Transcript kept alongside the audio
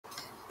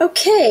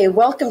Okay,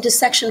 welcome to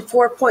section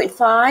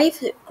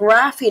 4.5,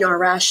 graphing our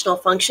rational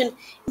function.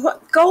 The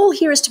goal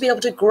here is to be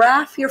able to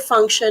graph your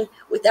function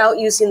without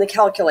using the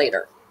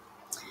calculator.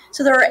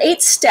 So there are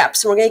 8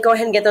 steps, and we're going to go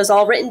ahead and get those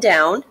all written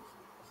down.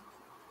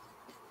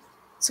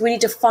 So we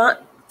need to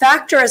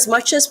factor as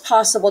much as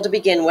possible to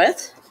begin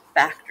with.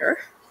 Factor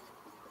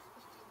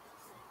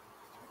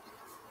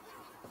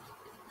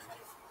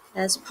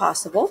as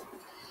possible.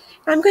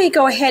 And I'm going to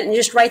go ahead and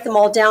just write them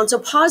all down, so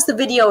pause the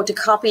video to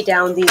copy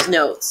down these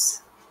notes.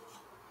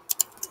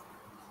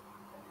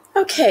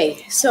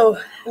 Okay, so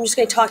I'm just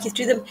going to talk you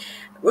through them.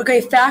 We're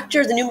going to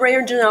factor the numerator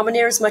and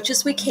denominator as much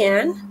as we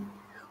can.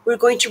 We're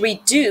going to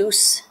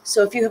reduce,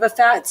 so if you have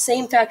a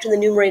same factor in the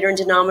numerator and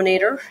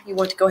denominator, you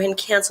want to go ahead and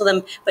cancel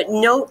them, but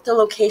note the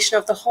location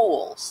of the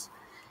wholes.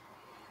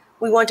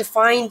 We want to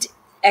find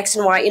x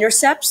and y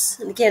intercepts,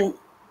 and again,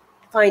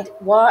 find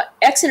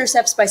x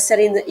intercepts by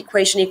setting the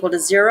equation equal to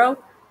 0.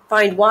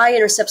 Find y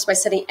intercepts by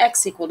setting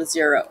x equal to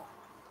 0.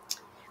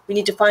 We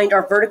need to find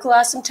our vertical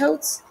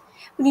asymptotes.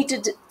 We need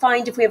to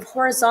find if we have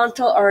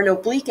horizontal or an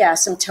oblique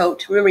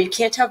asymptote. Remember, you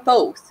can't have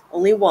both,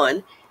 only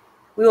one.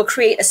 We will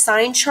create a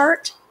sign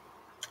chart.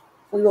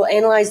 We will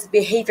analyze the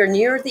behavior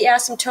near the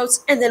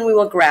asymptotes, and then we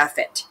will graph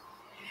it.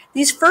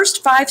 These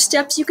first 5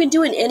 steps you can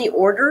do in any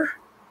order.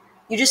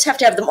 You just have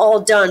to have them all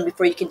done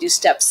before you can do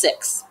step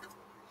 6.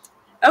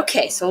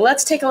 Okay, so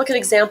let's take a look at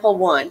example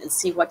 1 and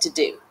see what to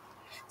do.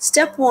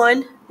 Step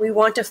 1, we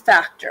want to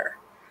factor.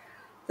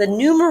 The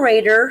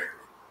numerator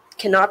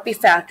cannot be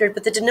factored,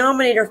 but the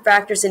denominator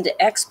factors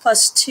into x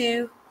plus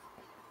 2,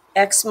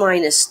 x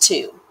minus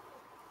 2.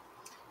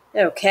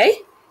 Okay,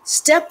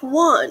 step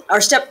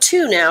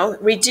 2 now,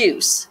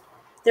 reduce.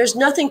 There's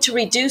nothing to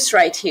reduce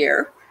right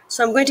here,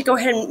 so I'm going to go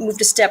ahead and move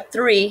to step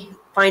 3,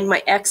 find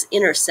my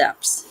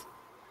x-intercepts.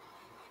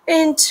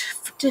 And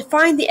to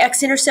find the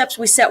x-intercepts,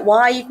 we set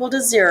y equal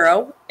to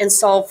 0 and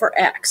solve for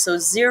x. So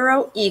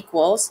 0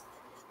 equals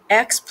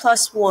x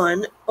plus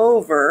 1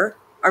 over,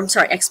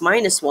 x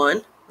minus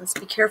 1. Let's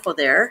be careful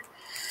there.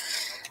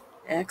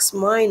 X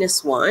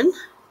minus 1.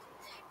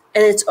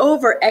 And it's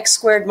over x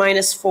squared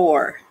minus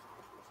 4.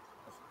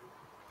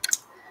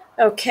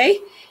 Okay,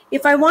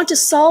 if I want to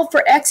solve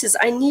for x's,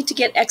 I need to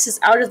get x's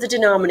out of the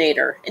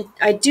denominator. And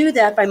I do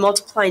that by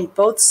multiplying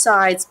both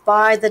sides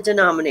by the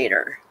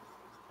denominator.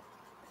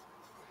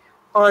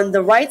 On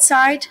the right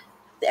side,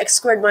 the x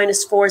squared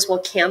minus 4's will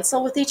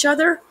cancel with each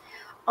other.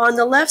 On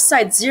the left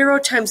side, 0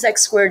 times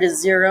x squared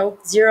is 0.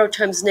 0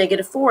 times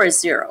negative 4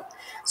 is 0.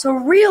 So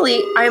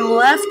really, I'm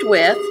left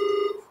with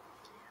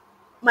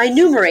my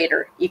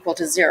numerator equal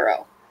to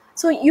 0.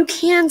 So you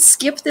can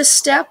skip this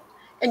step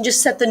and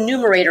just set the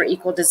numerator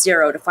equal to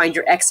 0 to find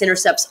your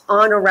x-intercepts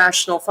on a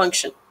rational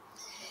function.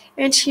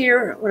 And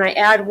here, when I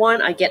add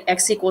 1, I get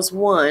x equals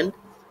 1.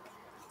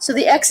 So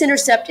the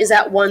x-intercept is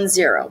at 1,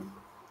 0.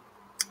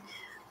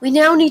 We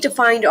now need to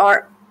find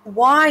our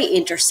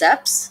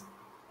y-intercepts.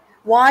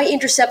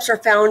 Y-intercepts are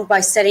found by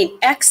setting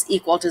x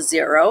equal to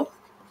 0.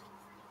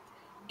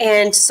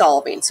 And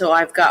solving. So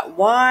I've got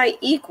y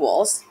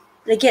equals,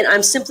 and again,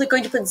 I'm simply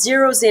going to put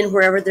zeros in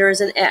wherever there is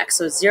an x.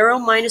 So 0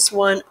 minus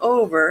 1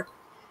 over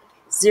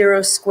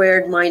 0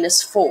 squared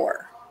minus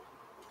 4.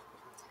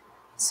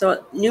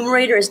 So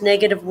numerator is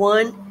negative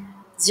 1.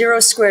 0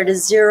 squared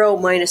is 0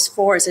 minus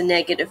 4 is a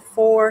negative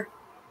 4.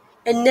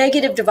 And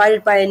negative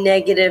divided by a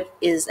negative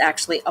is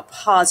actually a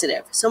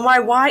positive. So my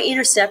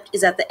y-intercept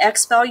is at the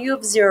x value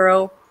of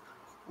 0.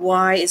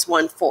 Y is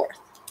 1/4.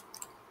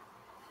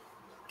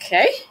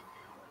 Okay.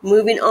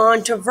 Moving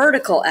on to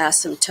vertical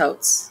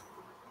asymptotes.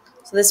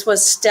 So this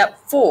was step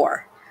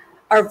 4.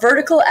 Our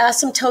vertical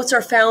asymptotes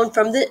are found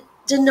from the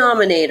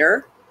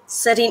denominator,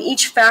 setting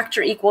each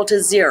factor equal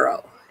to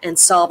 0 and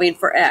solving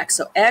for x.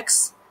 So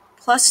x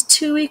plus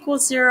 2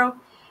 equals 0,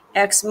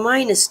 x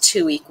minus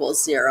 2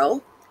 equals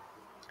 0.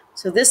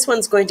 So this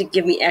one's going to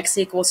give me x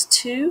equals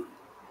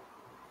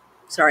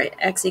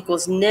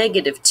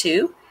negative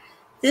 2.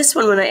 This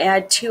one, when I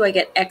add 2, I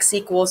get x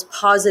equals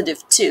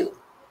positive 2.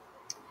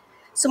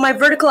 So my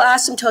vertical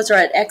asymptotes are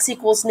at x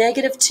equals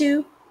negative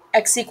 2,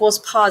 x equals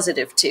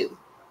positive 2.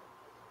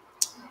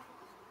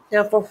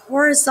 Now for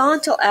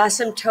horizontal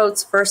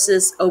asymptotes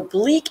versus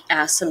oblique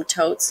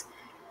asymptotes,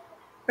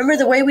 remember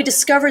the way we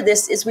discover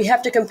this is we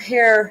have to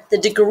compare the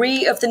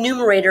degree of the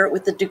numerator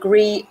with the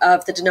degree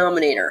of the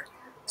denominator.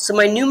 So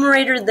my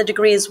numerator, the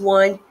degree is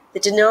 1, the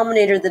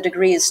denominator, the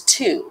degree is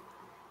 2.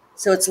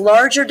 So it's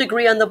larger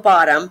degree on the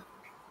bottom.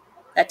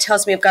 That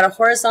tells me I've got a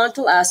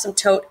horizontal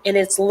asymptote, and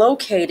it's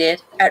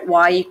located at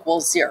y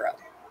equals 0.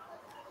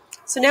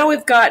 So now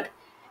we've got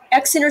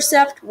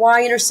x-intercept,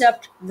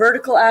 y-intercept,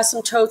 vertical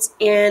asymptotes,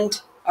 and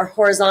our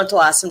horizontal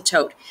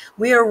asymptote.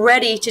 We are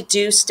ready to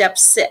do step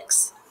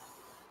 6,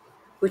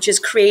 which is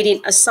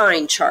creating a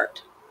sign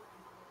chart.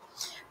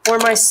 For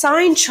my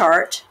sign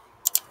chart,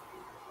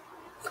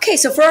 okay,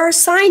 so for our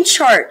sign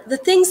chart, the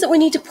things that we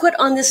need to put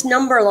on this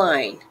number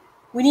line,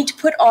 we need to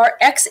put our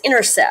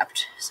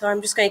x-intercept. So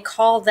I'm just going to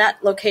call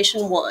that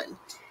location 1.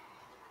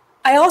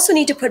 I also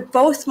need to put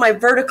both my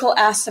vertical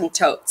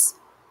asymptotes.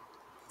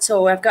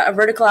 So I've got a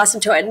vertical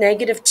asymptote at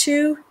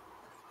 -2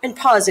 and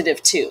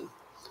 +2.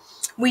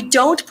 We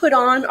don't put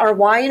on our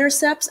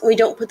y-intercepts, and we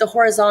don't put the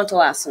horizontal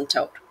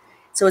asymptote.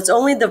 So it's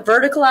only the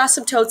vertical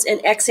asymptotes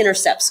and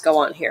x-intercepts go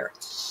on here.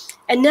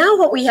 And now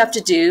what we have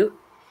to do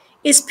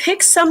is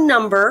pick some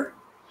number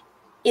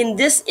in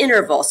this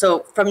interval,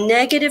 so from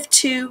 -2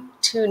 to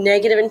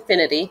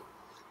 -infinity,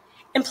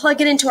 and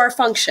plug it into our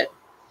function.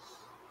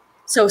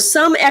 So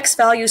some x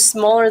value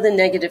smaller than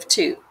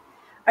 -2.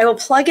 I will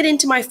plug it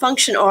into my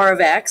function r of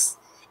x,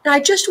 and I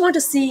just want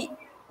to see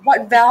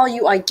what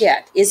value I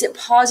get. Is it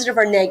positive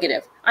or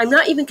negative? I'm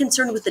not even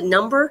concerned with the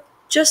number,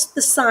 just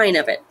the sign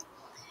of it.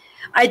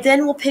 I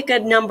then will pick a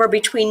number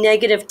between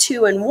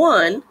 -2 and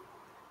 1,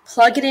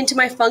 plug it into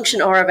my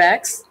function r of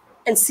x,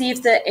 and see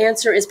if the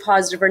answer is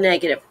positive or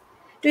negative.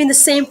 Doing the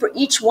same for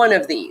each one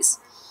of these.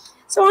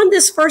 So on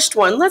this first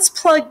one, let's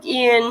plug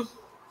in,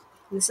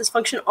 this is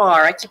function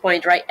r, I keep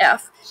wanting to write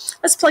f.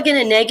 Let's plug in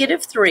a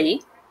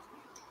 -3.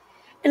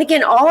 And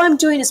again, all I'm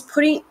doing is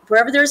putting,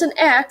 wherever there's an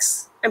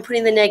x, I'm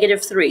putting the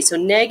 -3. So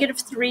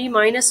 -3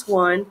 minus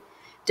 1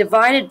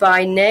 divided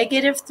by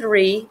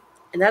 -3,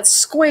 and that's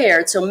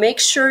squared, so make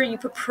sure you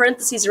put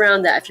parentheses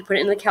around that if you put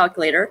it in the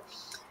calculator,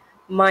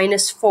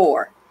 minus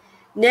 4.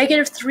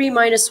 -3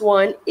 minus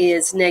 1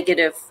 is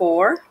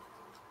 -4.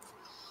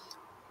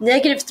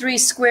 -3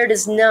 squared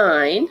is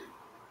 9.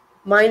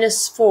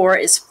 Minus 4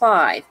 is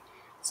 5.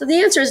 So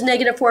the answer is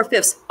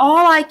 -4/5.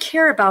 All I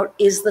care about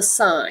is the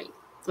sign.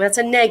 That's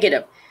a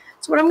negative.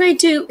 So what I'm going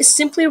to do is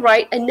simply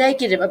write a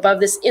negative above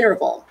this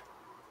interval.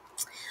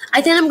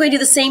 Then I'm going to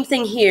do the same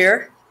thing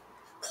here,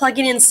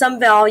 plugging in some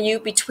value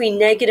between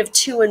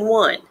 -2 and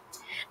 1.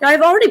 Now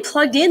I've already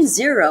plugged in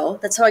 0.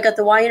 That's how I got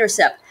the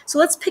y-intercept. So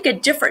let's pick a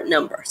different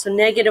number. So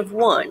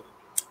 -1.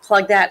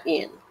 Plug that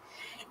in.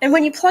 And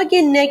when you plug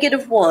in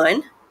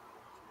 -1,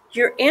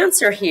 your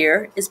answer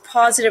here is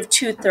positive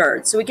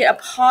 2/3. So we get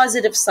a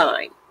positive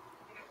sign.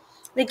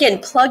 And again,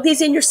 plug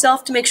these in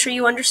yourself to make sure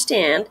you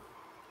understand.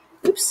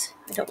 Oops,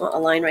 I don't want a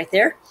line right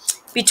there.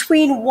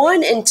 Between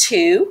 1 and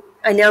 2,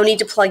 I now need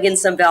to plug in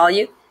some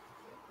value.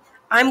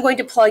 I'm going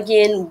to plug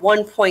in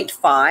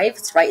 1.5.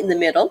 It's right in the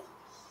middle.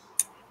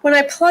 When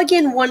I plug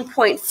in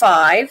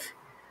 1.5,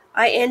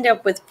 I end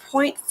up with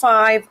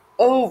 0.5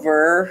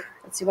 over,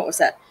 let's see, what was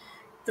that?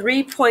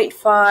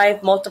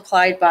 3.5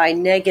 multiplied by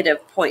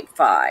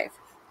 -0.5.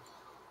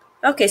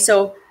 Okay,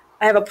 so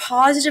I have a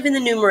positive in the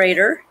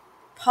numerator.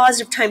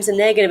 Positive times a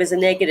negative is a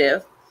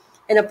negative.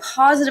 And a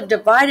positive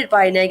divided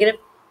by a negative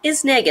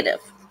is negative.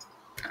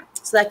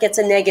 So that gets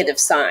a negative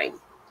sign.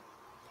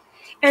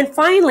 And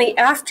finally,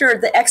 after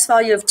the x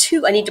value of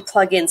 2, I need to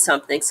plug in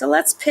something. So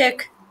let's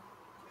pick,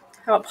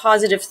 how about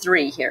positive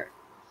 3 here?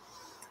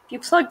 If you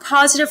plug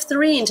positive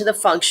 3 into the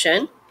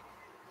function,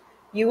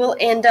 you will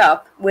end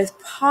up with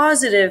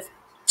positive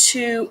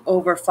 2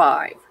 over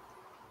 5,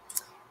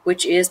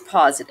 which is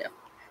positive.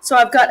 So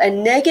I've got a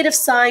negative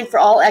sign for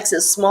all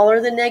x's smaller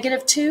than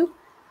 -2.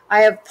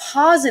 I have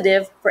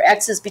positive for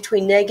x's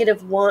between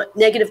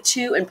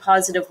 -2 and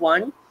positive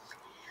 1.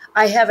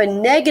 I have a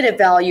negative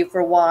value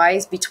for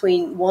y's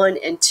between 1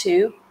 and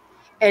 2.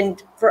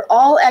 And for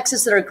all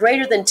x's that are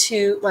greater than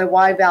 2, my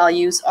y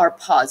values are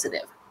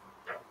positive.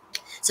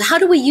 So how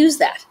do we use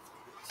that?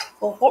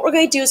 Well, what we're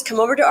going to do is come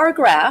over to our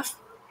graph.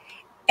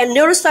 And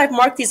notice that I've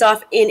marked these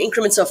off in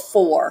increments of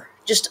 4.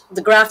 Just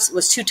the graph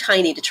was too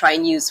tiny to try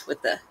and use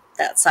with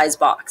that size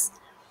box.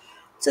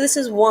 So this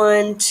is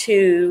 1,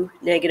 2,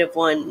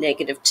 -1,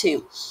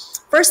 -2.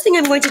 First thing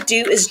I'm going to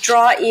do is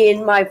draw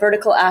in my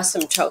vertical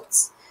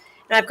asymptotes.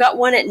 And I've got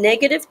one at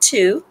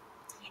 -2.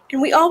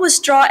 And we always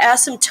draw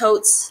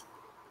asymptotes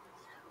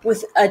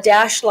with a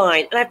dashed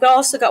line. And I've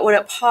also got one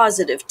at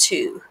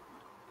 +2.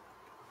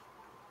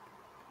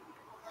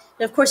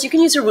 And of course, you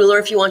can use a ruler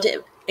if you want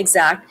to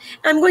exact.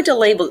 I'm going to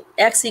label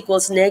x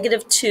equals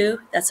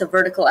 -2. That's a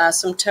vertical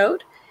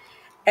asymptote.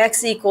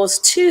 X equals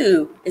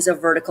 2 is a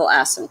vertical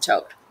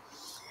asymptote.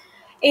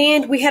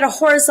 And we had a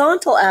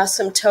horizontal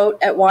asymptote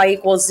at y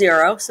equals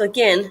 0. So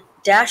again,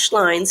 dashed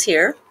lines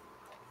here.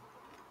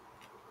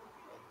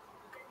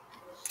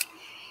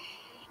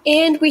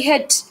 And we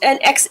had an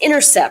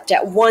x-intercept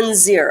at 1,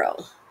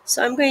 0.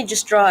 So I'm going to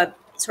just draw a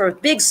sort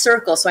of big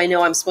circle so I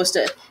know I'm supposed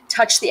to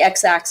touch the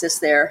x-axis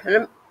there.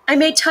 And I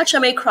may touch, I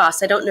may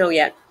cross, I don't know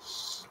yet.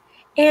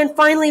 And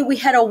finally, we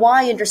had a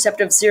y-intercept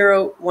of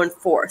 0,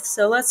 1/4.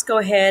 So let's go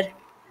ahead,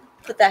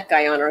 put that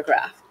guy on our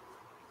graph.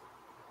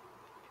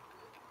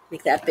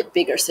 Make that a bit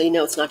bigger so you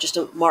know it's not just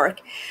a mark.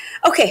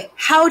 Okay,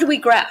 how do we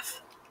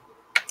graph?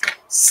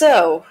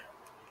 So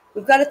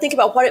we've got to think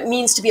about what it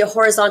means to be a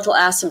horizontal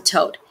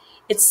asymptote.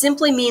 It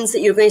simply means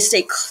that you're going to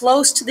stay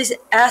close to this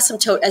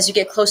asymptote as you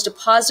get close to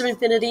positive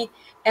infinity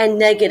and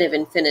negative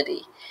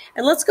infinity.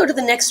 And let's go to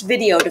the next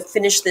video to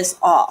finish this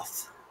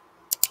off.